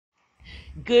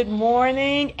Good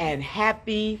morning and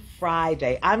happy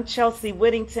Friday. I'm Chelsea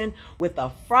Whittington with a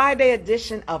Friday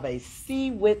edition of a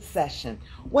CWHITT session.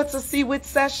 What's a CWHITT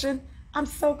session? I'm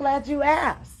so glad you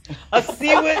asked. A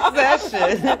CWHITT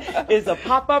session is a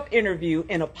pop-up interview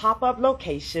in a pop-up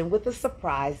location with a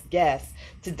surprise guest.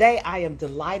 Today I am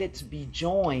delighted to be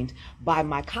joined by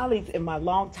my colleagues and my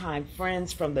longtime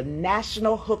friends from the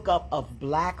National Hookup of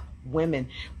Black Women.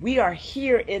 We are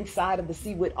here inside of the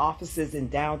CWHITT offices in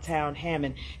downtown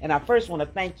Hammond, and I first want to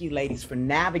thank you ladies for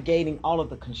navigating all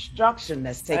of the construction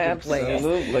that's taking place.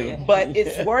 Absolutely. But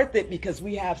it's worth it because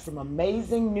we have some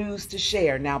amazing news to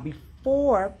share. Now,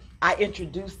 before I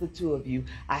introduce the two of you,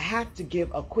 I have to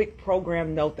give a quick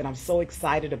program note that I'm so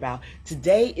excited about.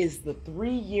 Today is the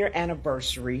 3-year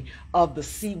anniversary of the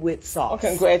CWHITT sauce. Oh,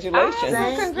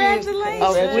 congratulations.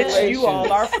 Congratulations. Of which you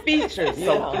all are featured.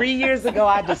 So 3 years ago,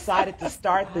 I decided to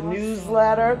start the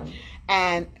newsletter,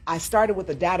 and I started with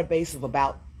a database of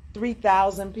about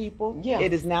 3,000 people. Yeah.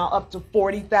 It is now up to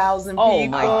 40,000 people. Oh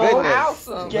my goodness.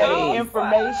 Awesome. Getting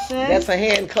information. That's a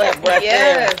hand clap right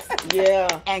there.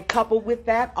 Yeah. And coupled with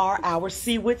that are our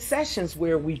CWHITT sessions,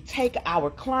 where we take our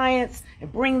clients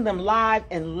and bring them live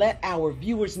and let our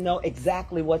viewers know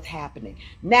exactly what's happening.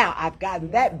 Now, I've gotten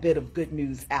that bit of good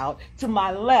news out. To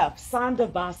my left,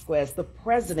 Sonda Vasquez, the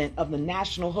president of the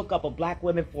National Hookup of Black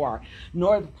Women for our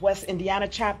Northwest Indiana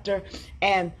chapter,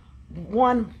 and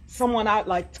someone I'd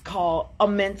like to call a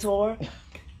mentor,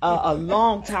 a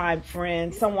longtime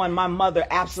friend, someone my mother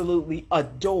absolutely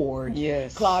adored,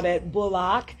 Yes. Claudette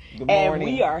Bullock. Good and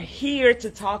morning. we are here to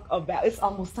talk about, it's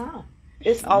almost time.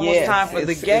 It's almost Yes, time for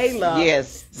the gala.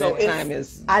 Yes, so that time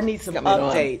is I need some coming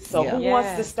on. updates. So Yeah. who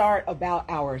wants to start about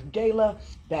our gala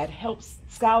that helps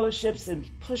scholarships and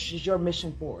pushes your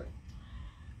mission forward?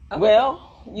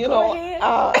 Well,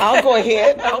 I'll go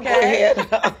ahead. I'll go ahead.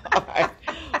 All right.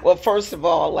 Well, first of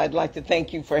all, I'd like to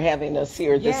thank you for having us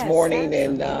here this Yes, morning.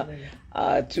 absolutely.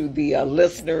 And to the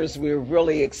listeners, we're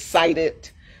really excited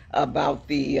about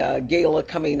the gala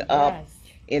coming up. Yes.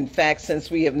 In fact, since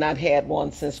we have not had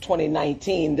one since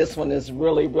 2019, this one is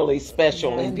really, really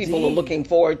special, and people are Indeed. looking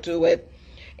forward to it.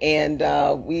 And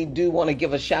we do want to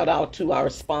give a shout out to our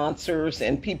sponsors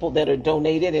and people that are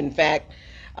donated. In fact,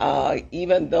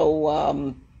 even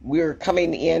though we're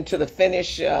coming into the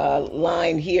finish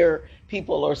line here,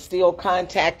 people are still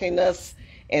contacting us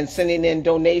and sending in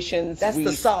donations. That's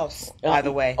the sauce, by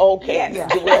the way. Okay, Yeah.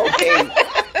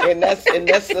 okay, and that's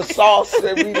the sauce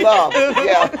that we love.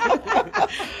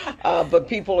 Yeah, but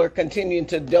people are continuing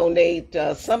to donate.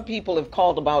 Some people have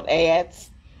called about ads.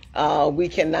 We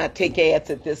cannot take ads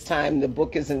at this time. The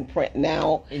book is in print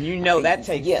now. And that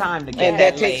takes time to get and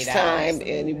that laid takes out. time,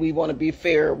 and we want to be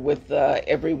fair with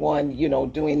everyone,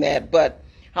 doing that. But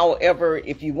however,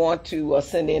 if you want to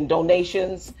send in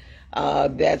donations,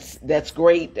 that's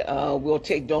great. We'll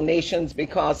take donations,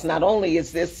 because not only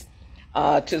is this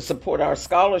to support our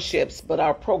scholarships, but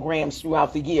our programs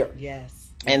throughout the year. Yes.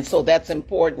 And so that's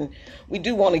important. We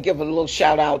do want to give a little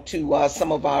shout out to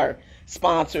some of our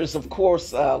sponsors. Of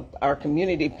course, our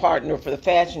community partner for the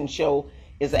fashion show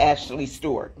is Ashley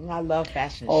Stewart. I love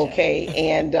fashion shows. Okay,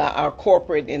 and our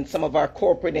corporate and some of our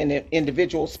corporate and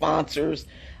individual sponsors,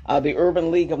 the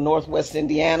Urban League of Northwest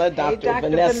Indiana, Dr.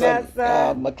 Vanessa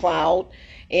McLeod,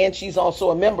 and she's also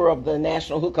a member of the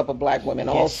National Hookup of Black Women.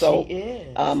 Yes, also, she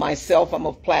is. Myself, I'm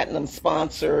a platinum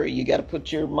sponsor. You got to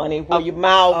put your money where your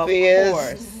mouth is.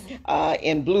 Course.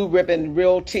 In Blue Ribbon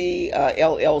Realty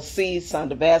LLC,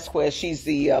 Sonda Vasquez, she's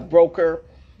the broker.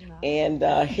 And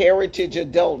Heritage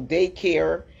Adult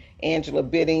Daycare, Angela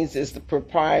Biddings is the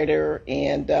proprietor.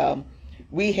 And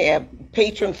we have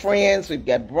patron friends. We've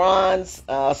got bronze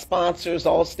sponsors,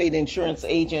 Allstate Insurance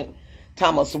Agent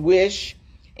Thomas Wish,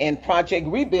 and Project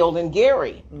Rebuild in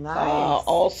Gary. Nice.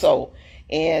 Also.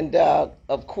 And,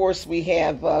 of course, we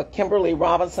have Kimberly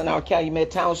Robinson, our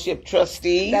Calumet Township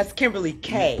trustee. That's Kimberly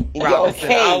K. Yo, Robinson.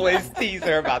 K. I always tease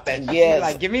her about that. She's Yes.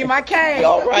 like, give me my K.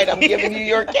 All right, I'm giving you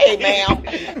your K, ma'am.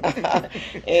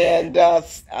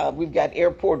 And we've got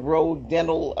Airport Road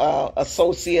Dental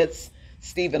Associates.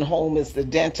 Stephen Holm is the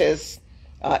dentist.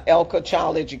 Elka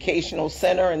Child Educational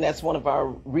Center, and that's one of our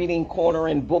reading corner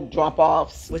and book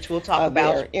drop-offs. Which we'll talk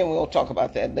about. There. And we'll talk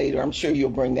about that later. I'm sure you'll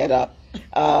bring that up.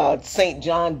 St.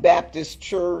 John Baptist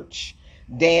Church,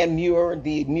 Dan Muir,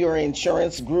 the Muir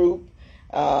Insurance Group,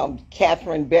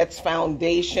 Catherine Betts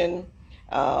Foundation,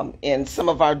 and some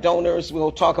of our donors.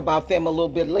 We'll talk about them a little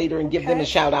bit later and give them a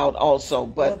shout out also.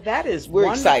 But that is we're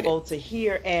wonderful excited to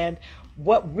hear. And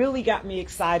what really got me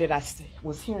excited, I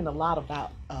was hearing a lot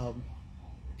about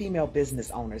female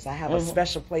business owners. I have a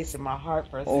special place in my heart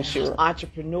for sure.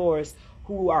 entrepreneurs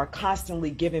who are constantly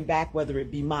giving back, whether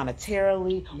it be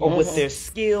monetarily or with their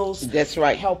skills. That's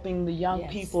right. Helping the young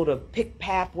people to pick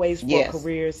pathways for Yes.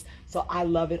 careers. So I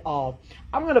love it all.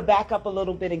 I'm going to back up a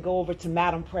little bit and go over to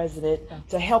Madam President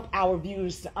to help our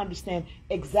viewers to understand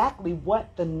exactly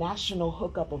what the National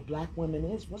Hookup of Black Women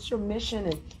is. What's your mission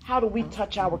and how do we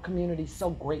touch our community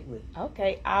so greatly?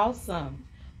 Okay, awesome.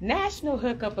 National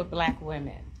Hookup of Black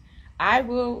Women. I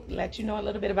will let you know a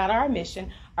little bit about our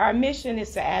mission. Our mission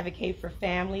is to advocate for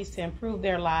families to improve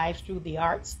their lives through the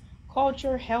arts,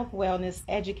 culture, health, wellness,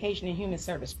 education, and human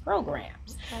service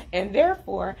programs. And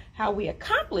therefore, how we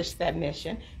accomplish that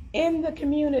mission in the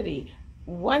community.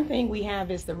 One thing we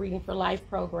have is the Reading for Life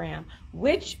program,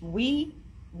 which we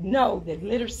know that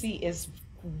literacy is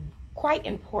quite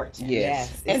important.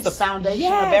 Yes. It's the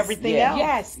foundation of everything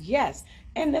else. Yes.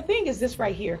 And the thing is this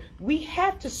right here, we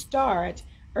have to start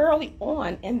early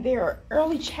on in their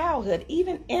early childhood,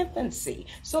 even infancy,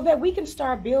 so that we can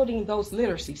start building those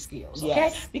literacy skills, okay?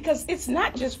 Yes. Because it's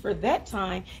not just for that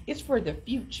time, it's for the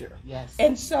future. Yes.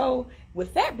 And so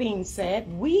with that being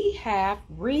said, we have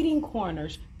reading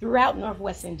corners throughout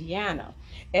Northwest Indiana,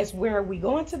 as where we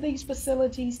go into these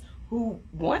facilities who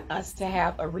want us to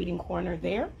have a reading corner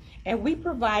there, and we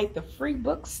provide the free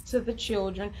books to the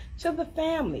children, to the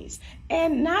families.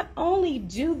 And not only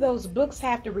do those books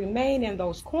have to remain in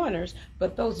those corners,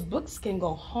 but those books can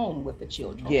go home with the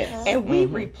children. Yes. And we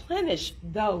replenish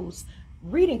those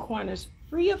reading corners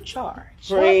free of charge.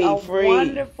 Free.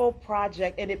 Wonderful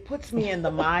project, and it puts me in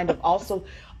the mind of also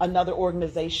another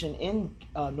organization in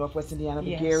Northwest Indiana, the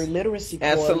Yes. Gary Literacy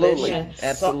Absolutely. Coalition. Yes.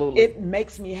 Absolutely. So it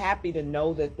makes me happy to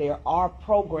know that there are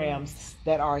programs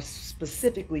that are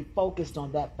specifically focused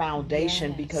on that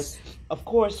foundation, Yes. because, of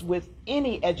course, with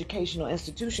any educational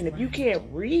institution, if you can't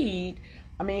read,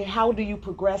 I mean, how do you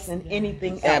progress in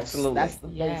anything else? Absolutely. That's the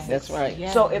Yes. basics. That's right.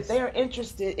 Yes. So if they're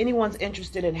interested, anyone's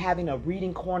interested in having a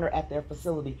reading corner at their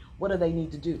facility, what do they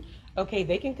need to do? Okay,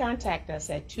 they can contact us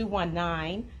at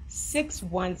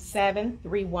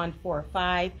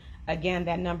 219-617-3145. Again,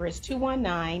 that number is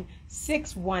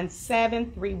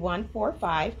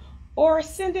 219-617-3145. Or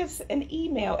send us an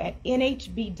email at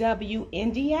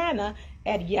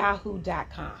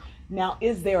nhbwindiana@yahoo.com. Now,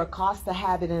 is there a cost to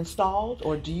have it installed,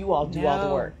 or do you all do all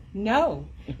the work? No,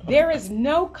 there is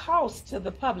no cost to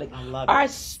the public. I love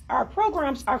it. Our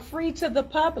programs are free to the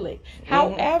public.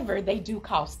 However, they do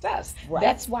cost us. Right.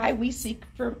 That's why we seek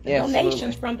for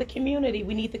donations from the community.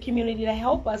 We need the community to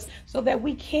help us so that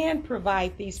we can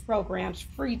provide these programs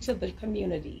free to the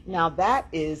community. Now, that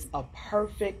is a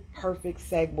perfect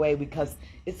segue, because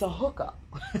it's a hookup.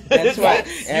 That's right.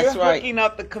 You're That's right. hooking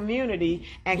up the community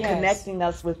and Yes. connecting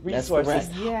us with That's resources.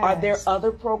 correct. Yes. Are there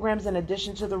other programs in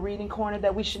addition to the Reading Corner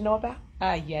that we should know about?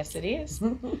 Yes, it is.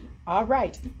 All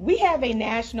right. We have a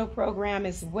national program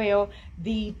as well,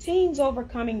 the Teens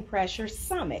Overcoming Pressure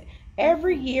Summit,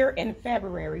 every year in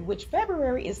February, which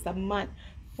February is the month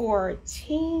for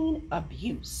teen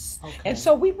abuse. Okay. And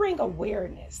so we bring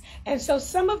awareness. And so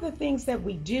some of the things that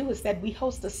we do is that we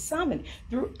host a summit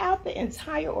throughout the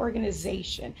entire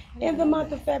organization in the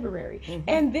month of February.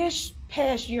 And this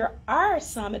past year, our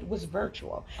summit was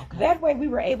virtual. Okay. That way we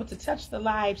were able to touch the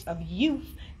lives of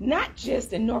youth, not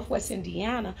just in Northwest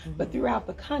Indiana, but throughout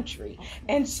the country.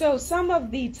 And so some of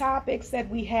the topics that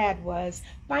we had was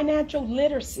financial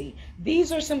literacy.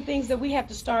 These are some things that we have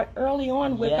to start early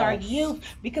on with our Yes. youth,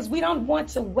 because we don't want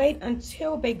to wait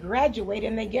until they graduate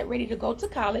and they get ready to go to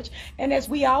college. And as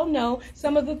we all know,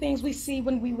 some of the things we see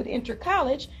when we would enter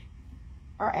college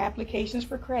are applications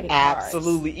for credit cards.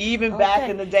 Absolutely. Even back Okay.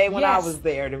 in the day when I Yes. was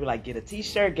there, they were like, get a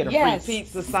T-shirt, get a Yes. free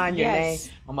pizza, sign your name. Yes.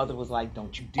 My mother was like,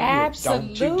 don't you do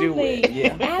Absolutely. it. Don't you do it.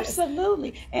 Yeah.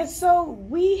 Absolutely. And so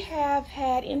we have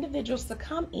had individuals to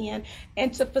come in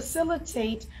and to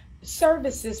facilitate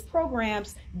services,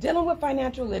 programs dealing with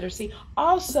financial literacy,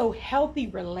 also healthy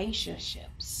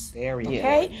relationships. Very good.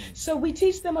 Okay, so we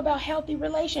teach them about healthy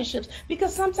relationships,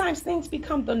 because sometimes things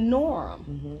become the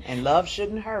norm. And love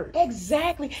shouldn't hurt.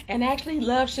 Exactly. And actually,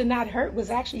 love should not hurt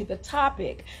was actually the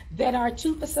topic that our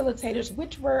two facilitators,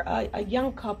 which were a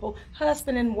young couple,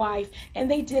 husband and wife,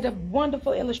 and they did a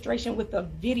wonderful illustration with a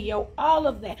video, all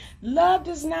of that. Love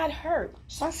does not hurt.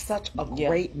 That's such a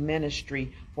great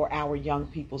ministry for our young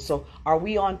people. So are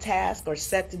we on task or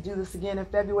set to do this again in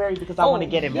February? Because I want to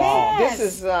get involved. yes.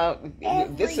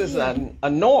 This is a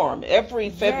norm. Every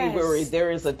February Yes. there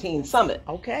is a teen summit.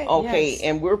 Okay. Okay, Yes.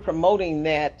 and we're promoting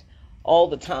that all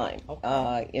the time.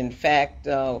 Okay. In fact,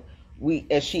 we,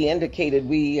 as she indicated,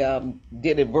 we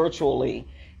did it virtually,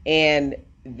 and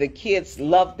the kids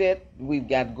loved it. We've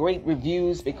got great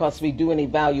reviews because we do an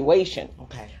evaluation.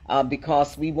 Okay.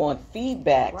 Because we want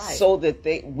feedback, Right. so that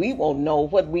we will know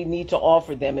what we need to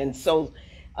offer them. And so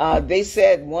they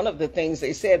said, one of the things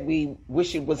they said, we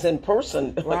wish it was in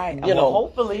person. Right. You know,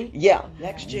 hopefully. yeah.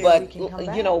 Next year But we can come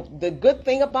back. you know, the good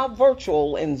thing about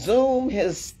virtual, and Zoom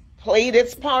has played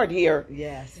its part here.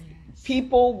 Yes.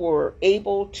 People were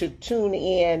able to tune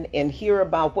in and hear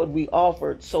about what we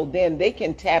offered, so then they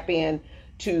can tap in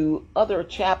to other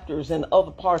chapters in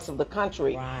other parts of the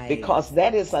country, Right. because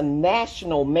that is a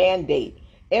national mandate.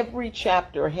 Every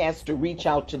chapter has to reach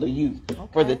out to the youth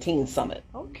for the Teen Summit.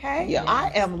 Okay. Yeah.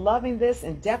 I am loving this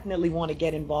and definitely want to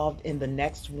get involved in the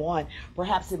next one.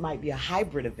 Perhaps it might be a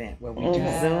hybrid event where we do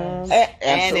Zoom and in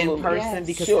Absolutely. person, Yes.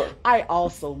 because Sure. I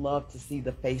also love to see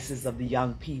the faces of the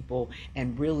young people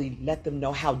and really let them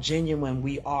know how genuine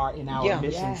we are in our Yeah.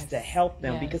 missions Yes. to help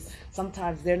them, Yes. because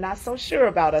sometimes they're not so sure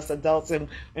about us adults and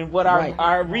what our, Right.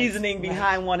 our reasoning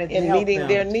behind wanting to And help meeting them.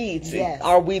 their needs. Yes.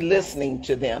 Are we listening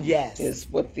to them? Yes. Is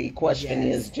what the question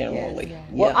Yes. is generally. Yes.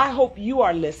 Well, Yeah. I hope you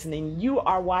are listening. You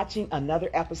are watching another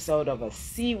episode of a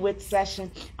CWIT session.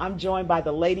 I'm joined by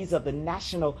the ladies of the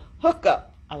National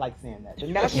Hookup. I like saying that. The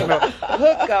National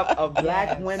Hookup of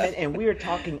Black Women. And we are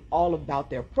talking all about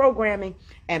their programming.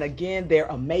 And again, their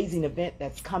amazing event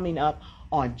that's coming up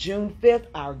on June 5th,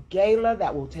 our gala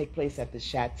that will take place at the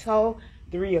Chateau,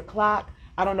 3 o'clock.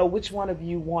 I don't know which one of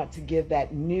you want to give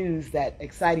that news, that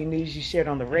exciting news you shared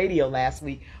on the radio last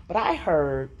week, but I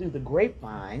heard through the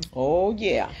grapevine Oh,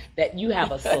 yeah. that you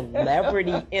have a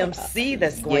celebrity MC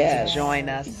that's going Yes. to join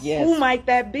us. Yes. Who might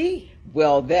that be?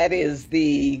 Well, that is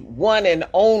the one and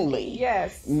only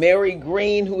Yes. Mary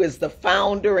Green, who is the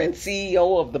founder and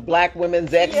CEO of the Black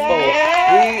Women's Expo.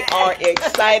 Yes. We are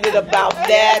excited about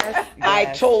that. Yes. I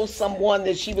Yes. told someone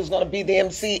that she was going to be the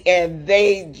MC, and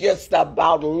they just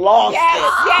about lost Yes,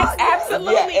 it. yes,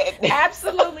 absolutely, Yeah.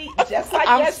 absolutely. Just like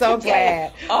I'm so yesterday.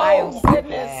 glad. I am Oh so goodness.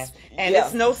 glad. And Yeah.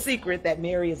 it's no secret that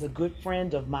Mary is a good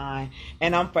friend of mine,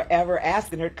 and I'm forever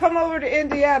asking her, come over to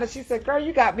Indiana. She said, girl,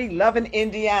 you got me loving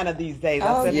Indiana these days.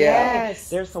 I Oh, said, yeah. "Really?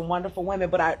 There's some wonderful women,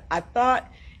 but I thought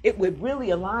it would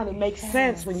really align. It makes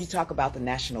sense when you talk about the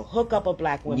National Hookup of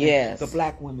Black Women, Yes. the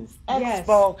Black Women's Yes.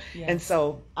 Expo. Yes. And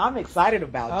so I'm excited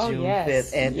about Oh, June yes.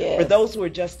 5th. And Yes. for those who are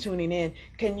just tuning in,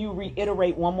 can you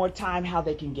reiterate one more time how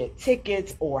they can get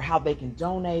tickets or how they can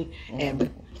donate and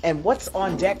what's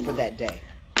on deck for that day?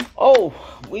 Oh,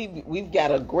 we've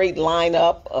got a great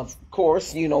lineup. Of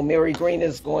course, you know, Mary Green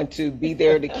is going to be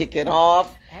there to kick it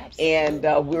off. Absolutely.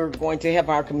 And we're going to have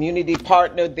our community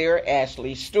partner there,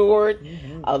 Ashley Stewart.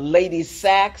 Lady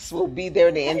Sachs will be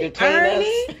there to entertain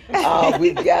us.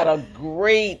 We've got a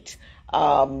great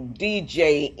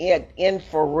DJ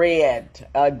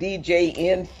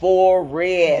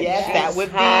Infrared. Yes, She's that would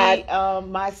hot. be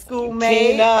my schoolmate.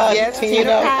 Tina. Yes,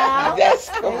 Tina. Powell. That's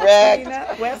correct.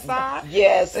 Tina, West Side.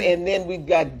 Yes, and then we've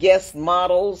got guest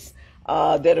models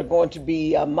that are going to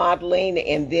be modeling,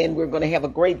 and then we're going to have a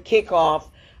great kickoff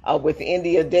with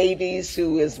India Davies,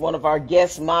 who is one of our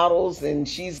guest models, and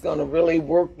she's going to really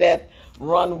work that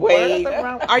runway.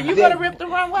 Are you going to rip the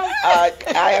runway? I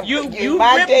have You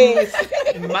my ripped days.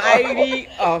 mighty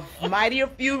a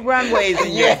few runways in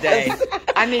your Yes. day.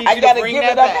 I need I you got to to bring give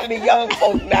that it up back. to the young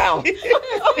folk now.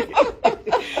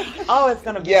 Oh, it's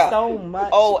going to be Yeah. so much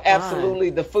Oh, fun. absolutely.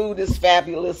 The food is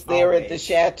fabulous there at the Always.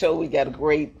 Chateau. We got a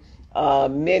great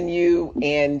menu.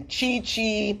 And Chi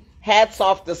Chi, hats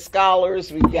off the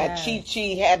scholars. We've got Yes. Chi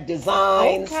Chi hat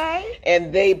designs. Okay.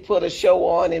 And they put a show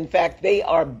on. In fact, they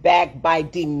are backed by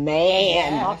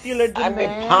demand. Popular I demand.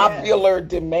 mean, popular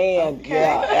demand. Okay.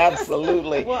 Yeah,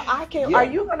 absolutely. Well, I can't. Yeah. Are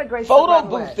you going to grace Photo the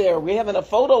runway? booth there. We're having a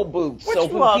photo booth. What so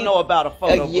you when all people- know about a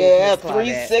photo booth? Yeah, Miss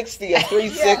Claudette? 360, a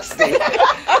 360.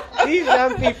 These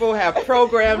young people have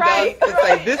programmed Right, us to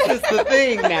say this is the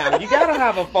thing now. You got to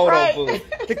have a photo Right. booth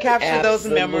to capture those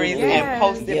Absolutely. memories Yes. and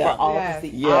post it Yeah. for all Yes. to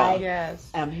see. Yeah. I Yes.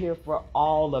 am here for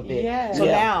all of it. Yes. So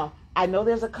Yeah. now I know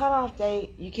there's a cutoff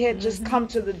date. You can't just come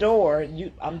to the door.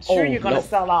 I'm sure Oh, you're going to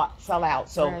no. sell out.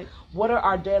 So Right. what are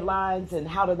our deadlines and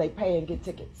how do they pay and get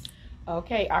tickets?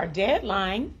 Okay, our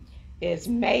deadline is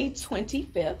May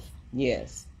 25th.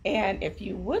 Yes. And if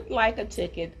you would like a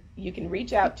ticket, you can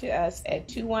reach out to us at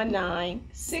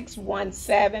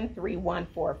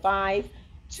 219-617-3145,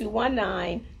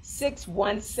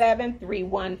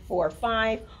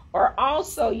 219-617-3145, or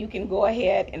also you can go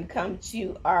ahead and come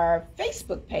to our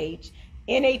Facebook page,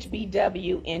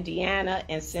 NHBW Indiana,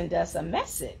 and send us a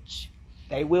message.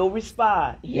 They will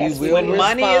respond. Yes, we when will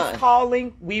money respond. is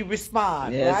calling, we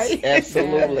respond. Yes, right?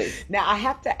 absolutely. Now I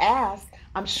have to ask.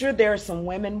 I'm sure there are some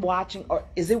women watching, or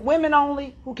is it women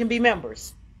only who can be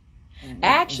members?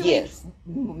 Actually, Yes.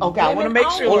 Okay, I wanna make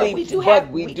sure. Only- we do but have,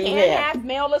 we we do can have have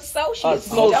male associates. We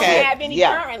associates. don't have any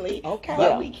Yeah. currently, Okay.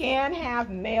 but Yeah. we can have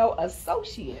male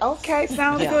associates. Okay,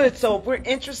 sounds Yeah. good. So if we're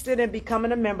interested in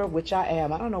becoming a member, which I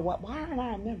am, I don't know why aren't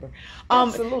I a member?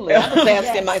 Absolutely. I was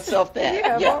asking Yes. myself that.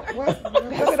 Yeah, Yeah. what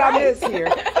did I miss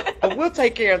here? But we'll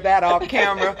take care of that off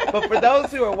camera. But for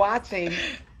those who are watching,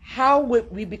 how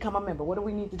would we become a member? What do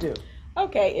we need to do?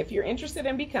 Okay, if you're interested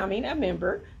in becoming a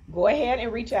member, go ahead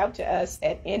and reach out to us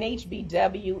at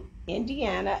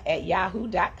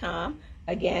nhbwindiana@yahoo.com.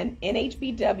 Again,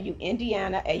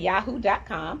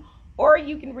 nhbwindiana@yahoo.com. Or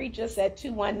you can reach us at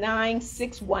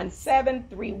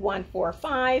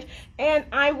 219-617-3145, and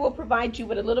I will provide you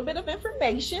with a little bit of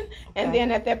information. And Okay.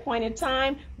 then at that point in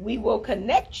time, we will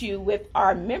connect you with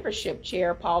our membership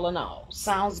chair, Paula Knowles.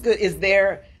 Sounds good. Is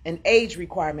there an age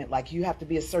requirement? Like you have to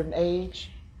be a certain age?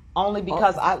 Only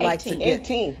because I'd like to 18. get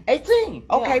 18. 18.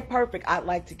 Okay, Yeah. perfect. I'd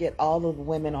like to get all of the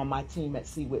women on my team at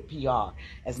CWIT PR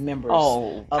as members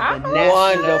Oh, of the Ah, national.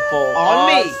 wonderful. On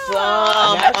me.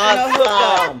 Awesome.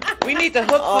 Awesome. We need to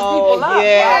hook some Oh, people up.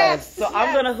 yes. Right? So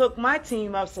I'm going to hook my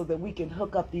team up so that we can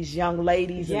hook up these young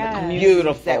ladies in Yes. the communities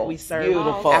Beautiful. that we serve.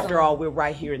 Beautiful. After all, we're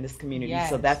right here in this community. Yes.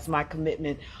 So that's my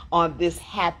commitment on this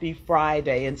happy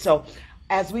Friday. And so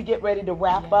as we get ready to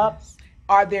wrap up, Yes.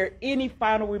 are there any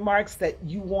final remarks that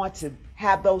you want to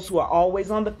have those who are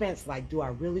always on the fence, like, do I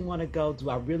really want to go? Do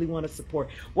I really want to support?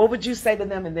 What would you say to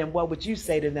them? And then what would you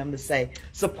say to them to say,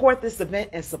 support this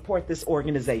event and support this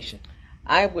organization?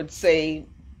 I would say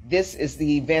this is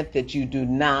the event that you do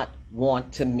not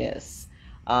want to miss.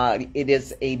 It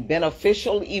is a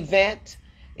beneficial event.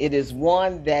 It is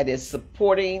one that is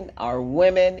supporting our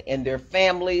women and their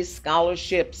families,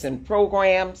 scholarships and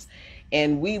programs.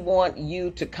 And we want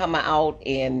you to come out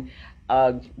and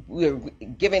we're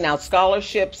giving out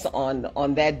scholarships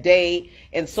on that day.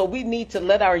 And so we need to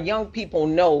let our young people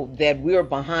know that we're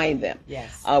behind them.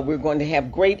 Yes. We're going to have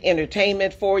great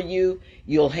entertainment for you.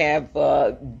 You'll have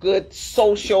good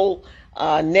social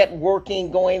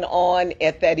networking going on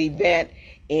at that event,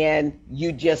 and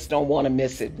you just don't want to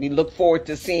miss it. We look forward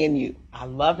to seeing you. I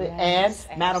love it. Yes,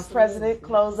 And Madam absolutely. President,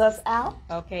 close us out.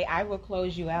 Okay, I will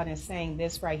close you out in saying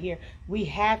this right here. We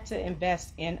have to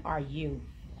invest in our youth.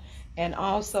 And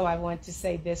also, I want to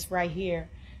say this right here.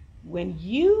 When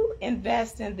you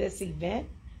invest in this event,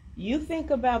 you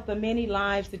think about the many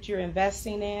lives that you're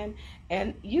investing in,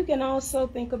 and you can also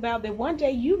think about that one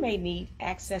day you may need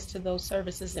access to those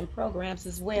services and programs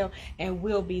as well, and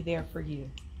we'll be there for you.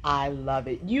 I love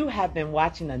it. You have been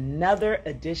watching another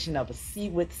edition of a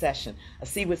CWIT session. A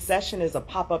CWIT session is a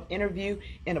pop-up interview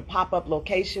in a pop-up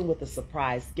location with a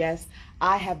surprise guest.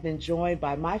 I have been joined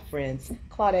by my friends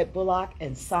Claudette Bullock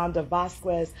and Sonda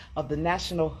Vasquez of the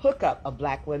National Hookup of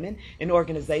Black Women, an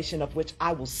organization of which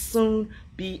I will soon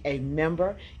be a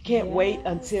member. Can't wait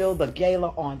until the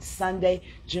gala on Sunday,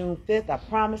 June 5th. I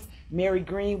promise Mary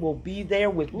Green will be there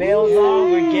with bells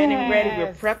on. We're getting ready. We're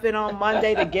Yes. prepping on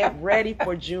Monday to get ready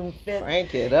for June 5th.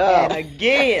 Crank it up. And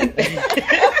again,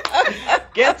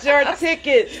 get your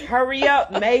tickets. Hurry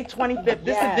up. May 25th.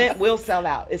 This Yes. event will sell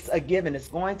out. It's a given. It's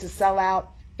going to sell out.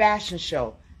 Fashion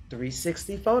show,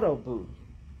 360 photo booth,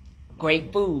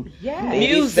 great food, Yes.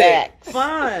 music, Sex.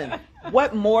 fun.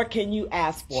 What more can you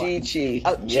ask for? Chi-chi.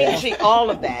 Chi Chi, all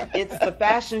of that. It's the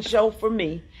fashion show for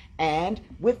me. And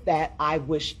with that, I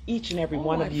wish each and every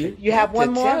one of you. You have one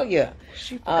to more? tell you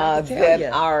She forgot to tell that you.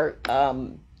 our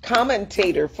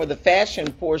commentator for the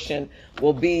fashion portion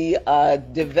will be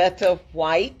Devetta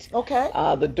White, Okay.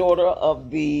 the daughter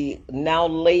of the now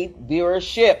late Vera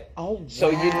Shipp. Oh, So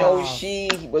you know wow. she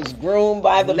was groomed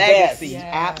by the Legacy, best. Yes.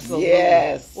 absolutely.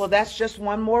 Yes. Well, that's just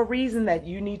one more reason that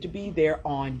you need to be there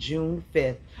on June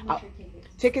 5th.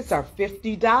 Tickets are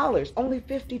 $50, only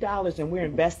 $50, and we're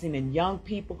investing in young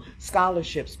people,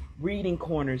 scholarships, reading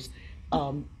corners,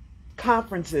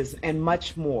 conferences, and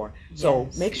much more. So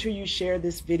Yes. make sure you share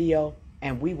this video,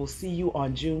 and we will see you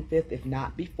on June 5th, if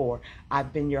not before.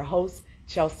 I've been your host,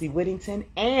 Chelsea Whittington,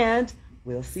 and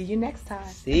we'll see you next time.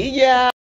 See ya.